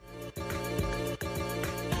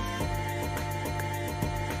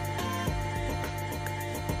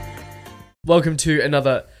Welcome to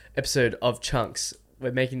another episode of Chunks.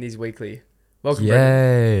 We're making these weekly. Welcome,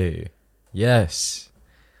 Yay. Yes.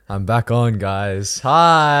 I'm back on, guys.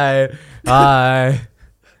 Hi. Hi.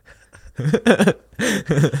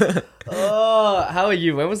 Oh, how are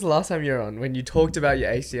you? When was the last time you were on? When you talked about your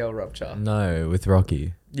ACL rupture? No, with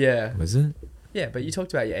Rocky. Yeah. Was it? Yeah, but you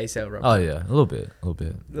talked about your ACL rupture. Oh, yeah. A little bit. A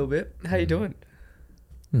little bit. How you doing?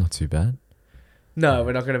 Not too bad. No,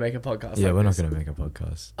 we're not going to make a podcast. Yeah, like we're this. not going to make a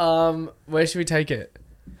podcast. Where should we take it?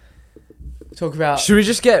 Talk about... Should we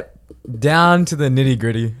just get down to the nitty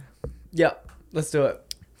gritty? Yeah, let's do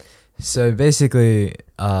it. So basically,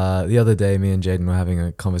 the other day, me and Jaden were having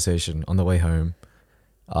a conversation on the way home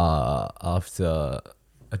after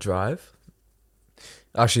a drive.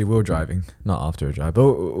 Actually, we were driving, not after a drive,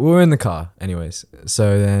 but we were in the car anyways.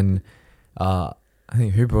 So then, I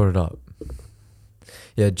think who brought it up?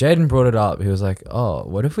 Yeah, Jaden brought it up. He was like, oh,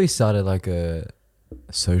 what if we started like a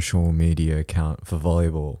social media account for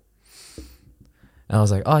volleyball? And I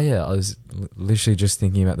was like, oh yeah, I was literally just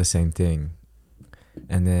thinking about the same thing.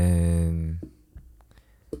 And then,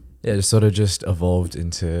 yeah, it sort of just evolved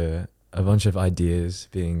into a bunch of ideas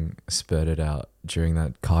being spurted out during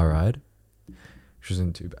that car ride, which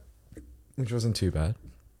wasn't too bad.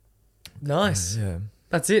 Nice. Yeah.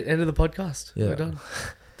 That's it. End of the podcast. Yeah. We're done.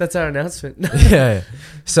 That's our announcement. Yeah.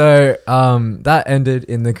 So that ended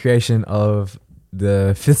in the creation of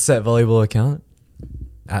the Fifth Set Volleyball account,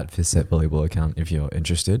 at Fifth Set Volleyball account if you're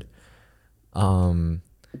interested. And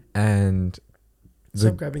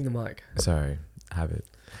Stop grabbing the mic. sorry, have it.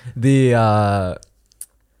 The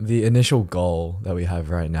initial goal that we have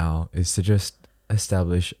right now is to just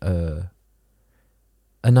establish a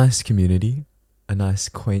nice community, a nice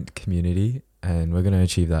quaint community, and we're going to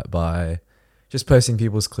achieve that by just posting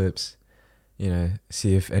people's clips,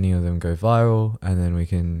 see if any of them go viral, and then we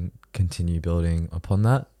can continue building upon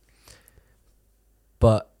that.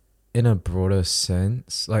 But in a broader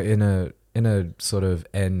sense, like in a sort of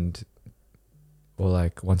end, or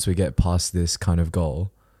like once we get past this kind of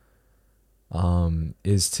goal,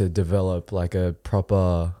 is to develop like a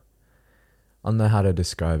proper, I don't know how to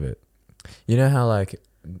describe it. You know how like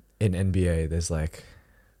in NBA there's like,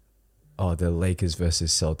 oh, the Lakers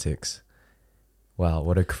versus Celtics. Wow,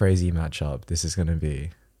 what a crazy matchup this is going to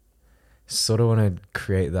be. Sort of want to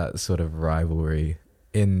create that sort of rivalry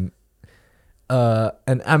in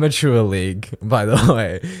an amateur league, by the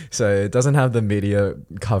way. So it doesn't have the media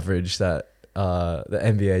coverage that the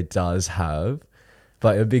NBA does have.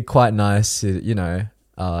 But it would be quite nice to,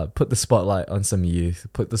 put the spotlight on some youth,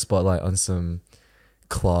 put the spotlight on some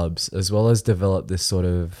clubs, as well as develop this sort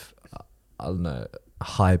of, I don't know,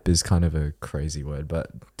 hype is kind of a crazy word,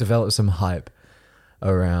 but develop some hype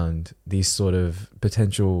around these sort of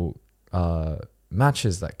potential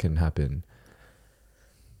matches that can happen.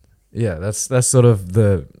 Yeah, that's sort of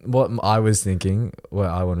what I was thinking, where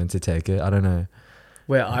I wanted to take it. I don't know.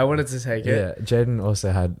 Where I wanted to take it. Yeah, Jaden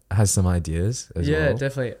also has some ideas as well. Yeah,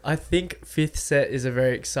 definitely. I think Fifth Set is a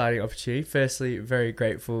very exciting opportunity. Firstly, very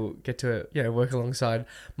grateful get to work alongside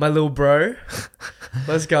my little bro.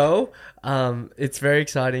 Let's go. It's very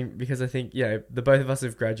exciting because I think the both of us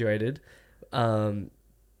have graduated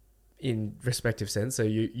in respective sense. So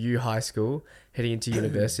you high school, heading into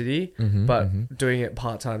university, but doing it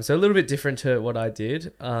part-time. So a little bit different to what I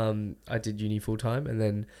did. I did uni full-time and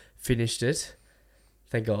then finished it.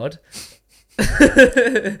 Thank God.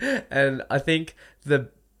 And I think the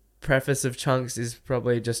preface of Chunks is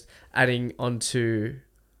probably just adding onto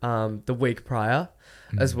the week prior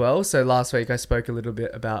as well. So last week I spoke a little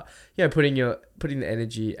bit about putting the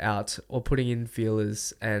energy out or putting in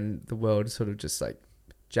feelers, and the world sort of just like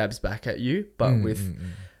jabs back at you, but with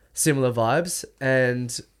similar vibes.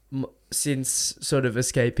 And since sort of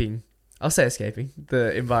escaping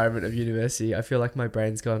the environment of university, I feel like my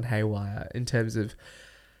brain's gone haywire in terms of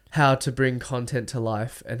how to bring content to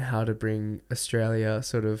life and how to bring Australia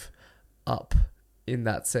sort of up in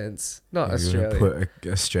that sense. Not Australia. Put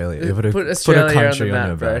Australia. You Put Australia on the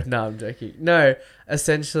map, bro. No, I'm joking. No,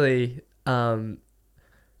 essentially,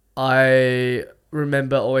 I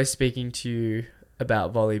remember always speaking to you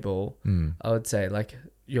about volleyball. I would say like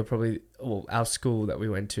you're probably, our school that we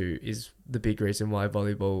went to is the big reason why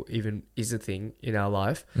volleyball even is a thing in our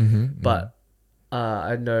life. But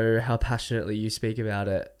I know how passionately you speak about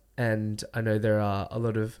it, and I know there are a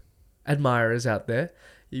lot of admirers out there.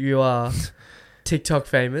 You are TikTok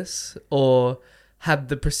famous or have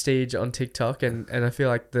the prestige on TikTok, and I feel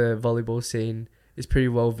like the volleyball scene is pretty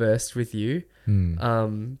well versed with you.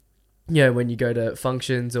 When you go to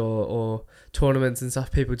functions or tournaments and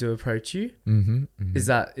stuff, people do approach you. Is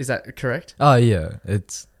that correct? Oh yeah,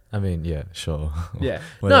 it's I mean, yeah, sure. Yeah. No,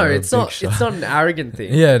 Whatever, it's big not. shot. It's not an arrogant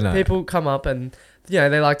thing. Yeah, no. People come up and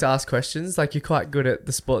they like to ask questions. Like, you're quite good at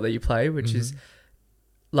the sport that you play, which is Mhm.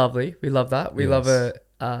 lovely. We love that. We love Yes.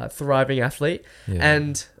 a thriving athlete, Yeah.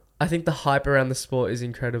 and I think the hype around the sport is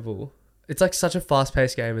incredible. It's like such a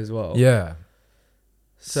fast-paced game as well. yeah.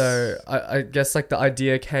 So I guess like the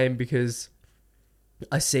idea came because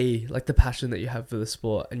I see like the passion that you have for the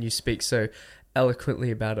sport, and you speak so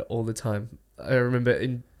eloquently about it all the time. I remember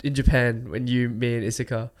in Japan when me and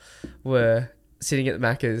Issaka were sitting at the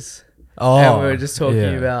Macca's, and we were just talking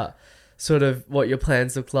yeah. about sort of what your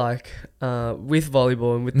plans look like with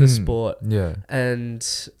volleyball and with the sport, Yeah. and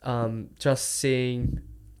just seeing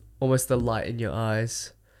almost the light in your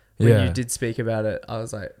eyes when Yeah. you did speak about it. I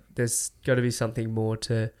was like, there's got to be something more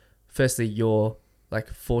to, firstly, your like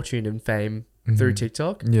fortune and fame through Mhm.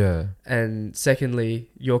 TikTok, Yeah. and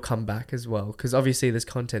secondly, your comeback as well, because obviously there's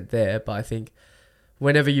content there, but I think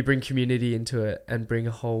whenever you bring community into it and bring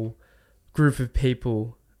a whole group of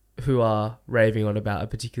people who are raving on about a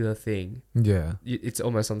particular thing, Yeah. it's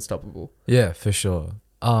almost unstoppable. Yeah, for sure.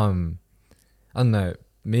 I don't know.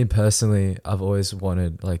 Me personally, I've always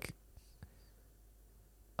wanted like.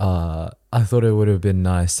 I thought it would have been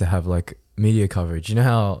nice to have like media coverage. You know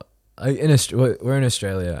how we're in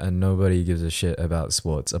Australia and nobody gives a shit about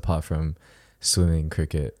sports apart from swimming,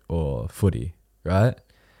 cricket, or footy, right?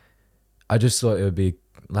 I just thought it would be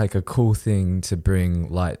like a cool thing to bring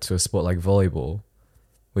light to a sport like volleyball,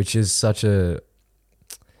 which is such a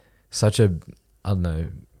I don't know.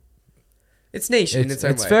 It's niche in its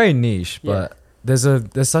own It's way. very niche, but there's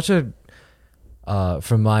such a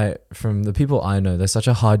from the people I know, there's such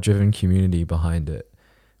a hard driven community behind it,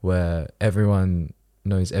 where everyone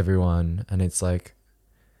knows everyone, and it's like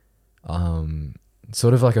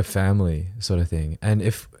sort of like a family sort of thing. And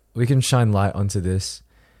if we can shine light onto this,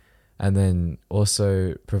 and then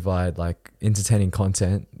also provide like entertaining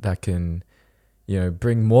content that can,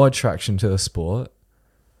 bring more attraction to the sport,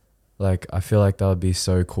 like I feel like that would be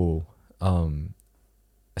so cool.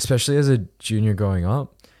 Especially as a junior growing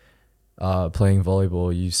up, playing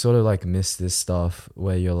volleyball, you sort of like miss this stuff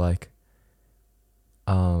where you're like,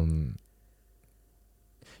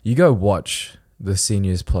 you go watch the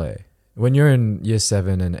seniors play. When you're in year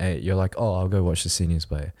 7 and 8, you're like, oh, I'll go watch the seniors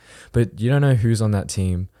play. But you don't know who's on that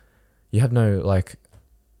team. You have no like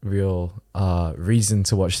real reason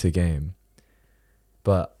to watch the game.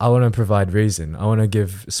 But I want to provide reason. I want to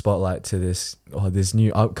give spotlight to this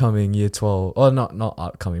new upcoming year 12, or not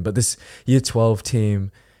upcoming, but this year 12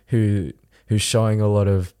 team who's showing a lot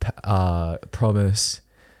of promise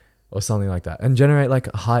or something like that, and generate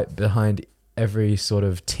like hype behind every sort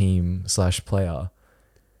of team / player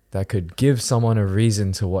that could give someone a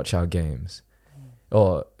reason to watch our games,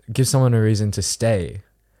 or give someone a reason to stay,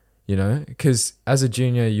 because as a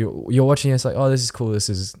junior, you're watching it, it's like, oh, this is cool, this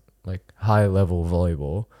is like high level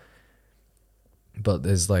volleyball, but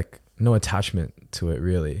there's like no attachment to it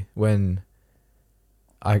really, when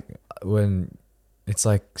it's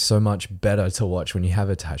like so much better to watch when you have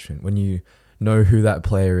attachment, when you know who that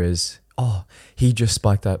player is. Oh, he just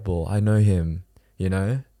spiked that ball, I know him,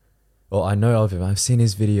 or I know of him, I've seen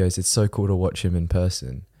his videos, it's so cool to watch him in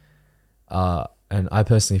person. And I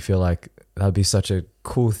personally feel like that'd be such a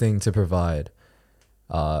cool thing to provide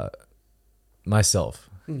myself.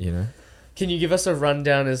 Can you give us a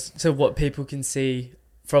rundown as to what people can see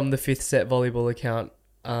from the Fifth Set volleyball account?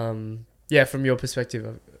 From your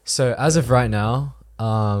perspective. So as of right now,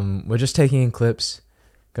 we're just taking in clips,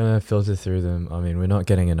 gonna filter through them. I mean, we're not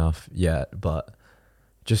getting enough yet, but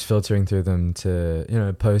just filtering through them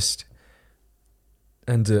to, post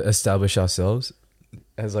and to establish ourselves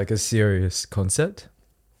as like a serious concept.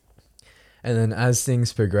 And then as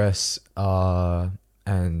things progress,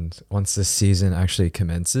 and once the season actually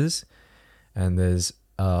commences, and there's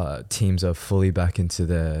teams are fully back into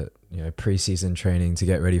their preseason training to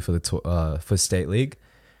get ready for the for state league,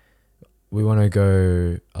 we want to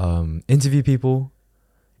go interview people,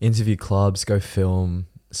 interview clubs, go film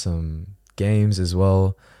some games as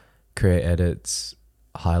well, create edits,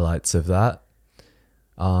 highlights of that.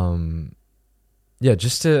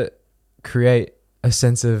 Just to create a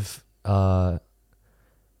sense of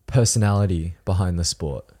personality behind the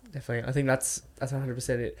sport. Definitely. I think that's 100%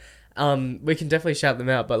 it. We can definitely shout them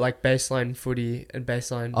out, but like Baseline Footy and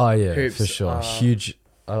Baseline Hoops, for sure. Huge.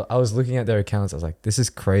 I was looking at their accounts, I was like, this is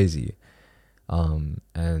crazy.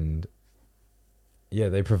 And yeah,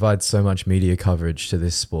 they provide so much media coverage to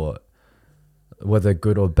this sport. Whether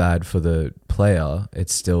good or bad for the player,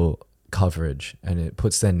 it's still coverage, and it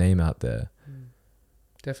puts their name out there.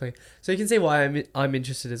 Definitely. So you can see why I'm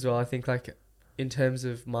interested as well. I think like in terms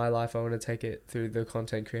of my life, I want to take it through the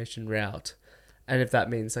content creation route. And if that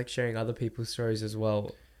means like sharing other people's stories as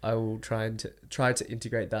well, I will try to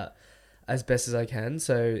integrate that as best as I can.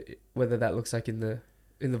 So whether that looks like in the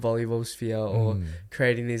volleyball sphere or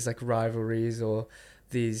creating these like rivalries or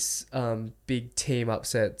these big team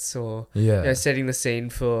upsets or setting the scene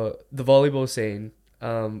for the volleyball scene,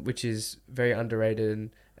 which is very underrated.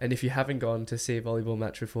 And if you haven't gone to see a volleyball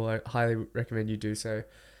match before, I highly recommend you do so.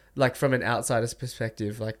 Like from an outsider's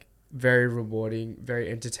perspective, like very rewarding, very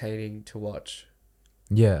entertaining to watch.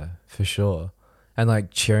 Yeah, for sure. And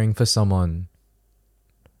like cheering for someone,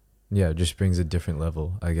 just brings a different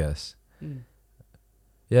level, I guess.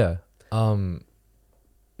 Yeah.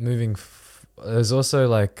 There's also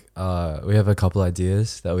like we have a couple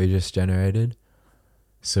ideas that we just generated.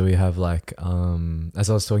 So we have like as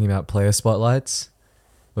I was talking about player spotlights,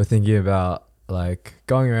 we're thinking about like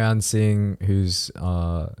going around seeing who's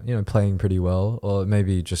playing pretty well, or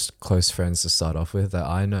maybe just close friends to start off with that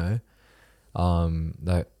I know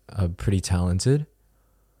that are pretty talented,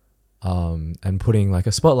 and putting like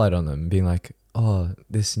a spotlight on them, being like, oh,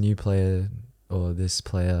 this new player or this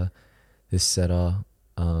player, this setter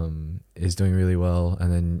is doing really well,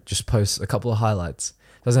 and then just post a couple of highlights.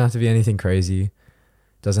 Doesn't have to be anything crazy.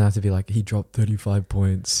 Doesn't have to be like he dropped 35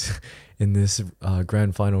 points in this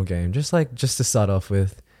grand final game. Just to start off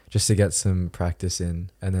with, just to get some practice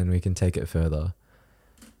in, and then we can take it further.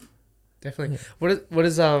 Definitely. Yeah. What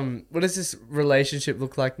does this relationship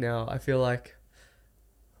look like now? I feel like,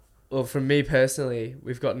 well, for me personally,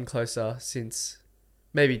 we've gotten closer since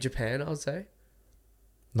maybe Japan, I would say.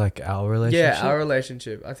 Like our relationship? Yeah, our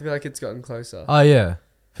relationship. I feel like it's gotten closer. Oh yeah,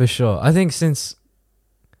 for sure. I think since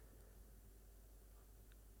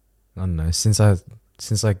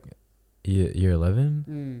like year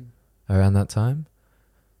 11, around that time.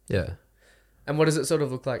 Yeah. And what does it sort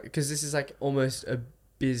of look like? Because this is like almost a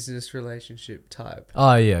business relationship type.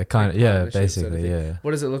 Oh yeah, kind of. Yeah, basically. Sort of yeah.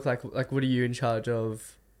 What does it look like? Like, what are you in charge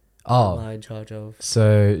of? What am I in charge of?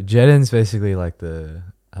 So Jedin's basically like the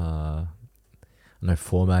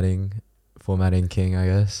formatting king, I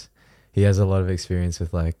guess. He has a lot of experience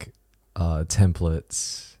with like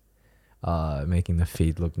templates, making the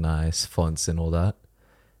feed look nice, fonts and all that.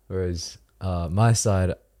 Whereas my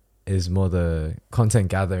side is more the content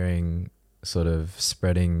gathering, sort of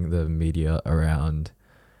spreading the media around,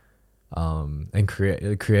 and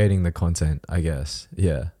creating the content, I guess.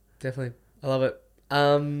 Yeah. Definitely. I love it.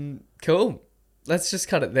 Cool. Let's just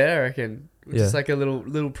cut it there, I reckon. Just like a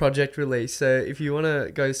little project release. So if you want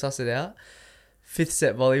to go suss it out, 5th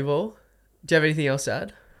Set Volleyball. Do you have anything else to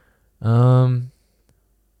add? No,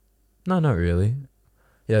 not really.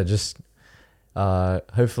 Yeah, just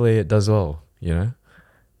hopefully it does well, Yeah.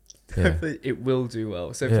 Hopefully it will do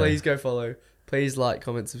well. So please go follow. Please like,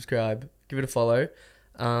 comment, subscribe. Give it a follow.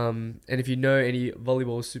 And if you know any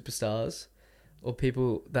volleyball superstars or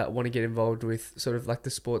people that want to get involved with sort of like the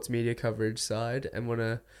sports media coverage side and want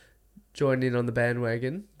to join in on the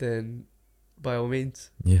bandwagon, then by all means,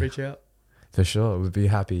 reach out. For sure. We'd be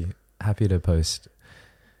happy to post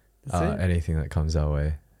anything that comes our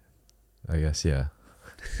way, I guess. Yeah.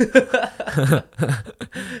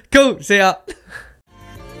 Cool. See ya.